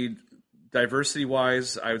over. Diversity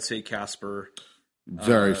wise, I would say Casper.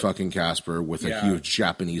 Very fucking Casper with a huge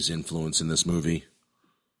Japanese influence in this movie.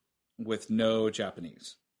 With no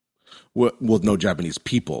Japanese. Well, no Japanese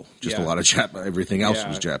people. Just a lot of everything else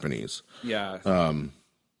was Japanese. Yeah.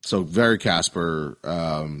 So very Casper.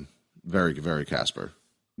 Very, very Casper.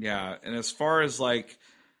 Yeah, and as far as like,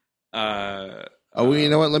 you know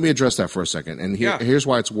what? Let me address that for a second. And here's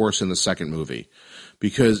why it's worse in the second movie,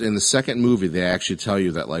 because in the second movie they actually tell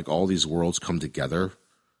you that like all these worlds come together.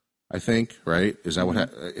 I think, right? Is that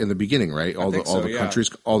what in the beginning, right? All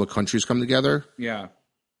the countries come together. Yeah,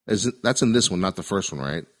 that's in this one, not the first one,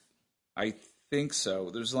 right? I think so.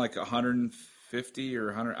 There's like 150 or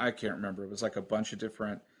 100. I can't remember. It was like a bunch of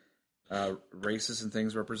different races and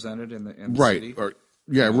things represented in the city. Right.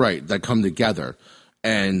 That come together,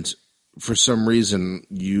 and for some reason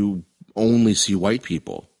you only see white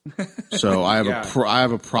people. So I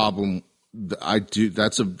have a problem. I do.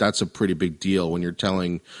 That's a pretty big deal when you're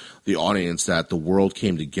telling the audience that the world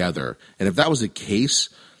came together. And if that was the case,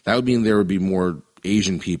 that would mean there would be more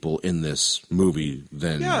Asian people in this movie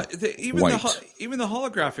than white. Even the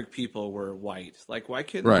holographic people were white. Like why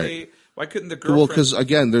couldn't Why couldn't the girlfriend? Well, because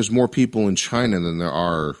again, there's more people in China than there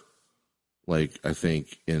are, like I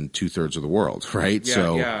think, in 2/3 of the world, right?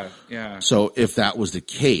 Yeah. So if that was the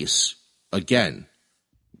case, again,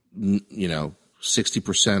 60%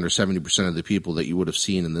 or 70% of the people that you would have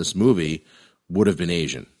seen in this movie would have been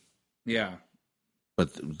Asian. Yeah.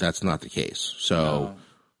 But that's not the case. So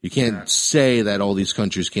you can't say that all these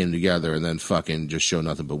countries came together and then fucking just show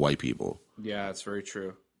nothing but white people. Yeah, it's very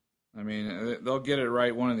true. I mean, they'll get it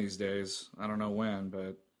right one of these days. I don't know when,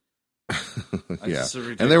 but yeah.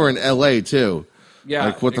 And they were in L.A. too. Yeah.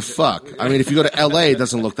 Like, what the fuck? I mean, if you go to L.A., it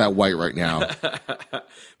doesn't look that white right now.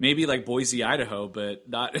 Maybe like Boise, Idaho, but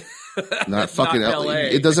not not fucking not LA.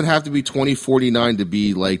 It doesn't have to be 2049 to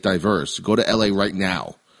be like diverse. Go to L.A. right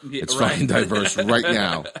now. It's fucking diverse right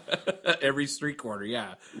now. Every street corner,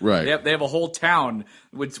 yeah. Right. They have a whole town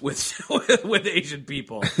with Asian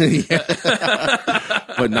people.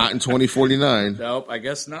 But not in 2049. Nope, I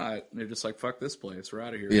guess not. They're just like, fuck this place. We're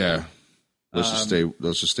out of here. Yeah. Let's just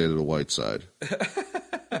stay to the white side.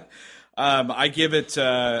 I give it.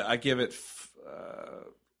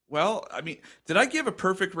 Well, I mean, did I give a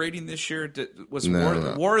perfect rating this year?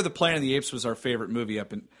 No. War of the Planet of the Apes was our favorite movie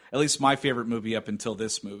at least my favorite movie up until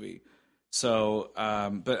this movie. So,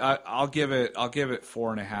 but I'll give it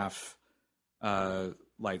 4.5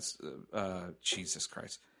 lights. Jesus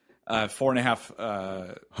Christ. 4.5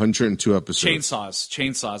 102 episodes.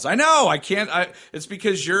 Chainsaws. I know. I can't. It's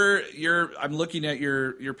because I'm looking at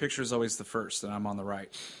your picture is always the first, and I'm on the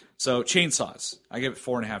right. So Chainsaws. I give it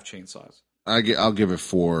 4.5 chainsaws. I'll give it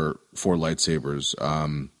four lightsabers.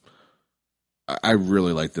 I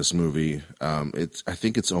really like this movie. I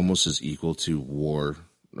think it's almost as equal to War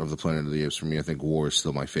of the Planet of the Apes for me. I think War is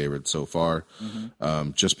still my favorite so far,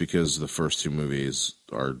 just because the first two movies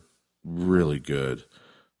are really good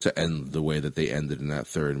to end the way that they ended in that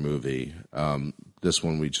third movie. This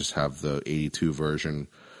one, we just have the 82 version,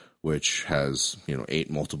 which has 8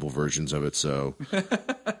 multiple versions of it. So,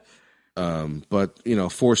 but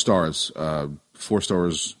 4 stars. 4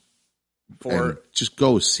 stars. Just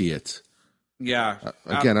go see it. Yeah.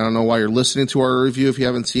 Again, I don't know why you're listening to our review if you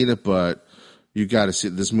haven't seen it, but you got to see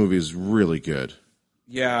it. This movie is really good.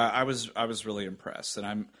 Yeah, I was really impressed, and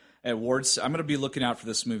I'm going to be looking out for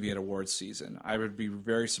this movie at awards season. I would be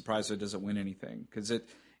very surprised if it doesn't win anything because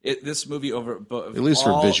this movie at least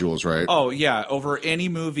for visuals, right? Oh yeah, over any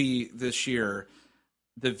movie this year,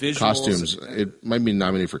 the visuals, costumes. It might be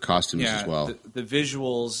nominated for costumes as well. The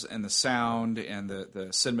visuals and the sound and the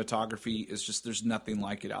cinematography is just there's nothing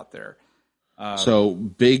like it out there. So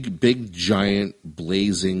big, giant,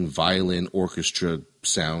 blazing violin orchestra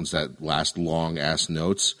sounds that last long ass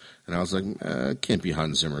notes, and I was like, it can't be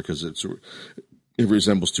Hans Zimmer because it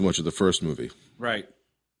resembles too much of the first movie. Right.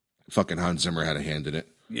 Fucking Hans Zimmer had a hand in it.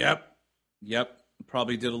 Yep.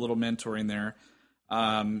 Probably did a little mentoring there.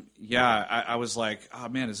 I was like, oh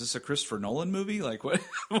man, is this a Christopher Nolan movie? Like what?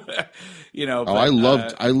 But, I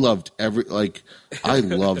loved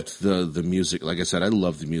the music. Like I said, I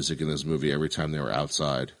loved the music in this movie every time they were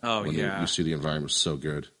outside. Oh, when you see the environment was so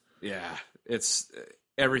good. Yeah, it's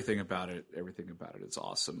everything about it. Everything about it is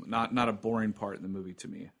awesome. Not a boring part in the movie to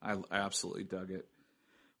me. I absolutely dug it.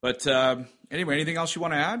 But anyway, anything else you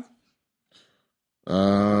want to add?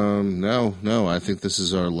 No. I think this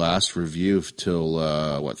is our last review till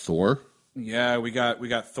Thor? Yeah, we got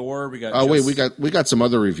Thor. We got. We got some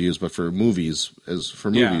other reviews, but for movies,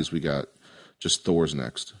 we got just Thor's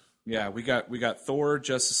next. Yeah, we got Thor,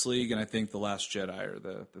 Justice League, and I think The Last Jedi are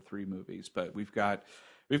the 3 movies. But we've got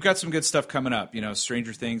some good stuff coming up.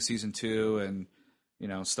 Stranger Things season 2 and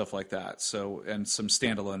stuff like that. So and some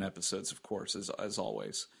standalone episodes, of course, as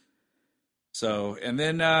always. So, and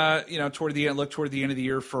then, toward the end of the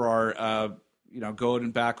year for our,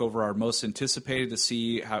 going back over our most anticipated to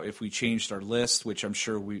see if we changed our list, which I'm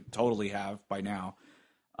sure we totally have by now.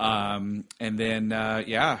 And then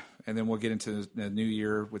we'll get into the new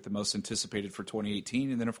year with the most anticipated for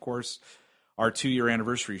 2018. And then, of course, our 2-year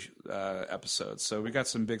anniversary episode. So we got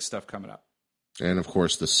some big stuff coming up. And, of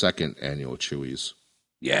course, the second annual Chewies.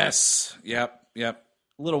 Yes. Yep. A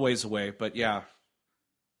little ways away, but yeah.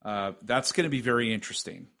 That's going to be very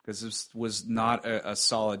interesting because this was not a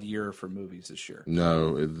solid year for movies this year.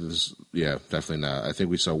 No, definitely not. I think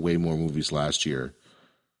we saw way more movies last year.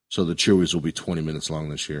 So the Chewies will be 20 minutes long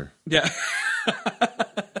this year. Yeah.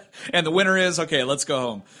 And the winner is, okay, let's go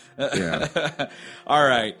home. Yeah. All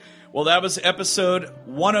right. Well, that was episode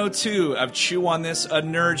 102 of Chew on This, a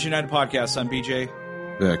Nerds United podcast. I'm BJ.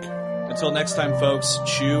 Vic. Until next time, folks,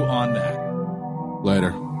 chew on that.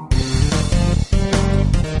 Later.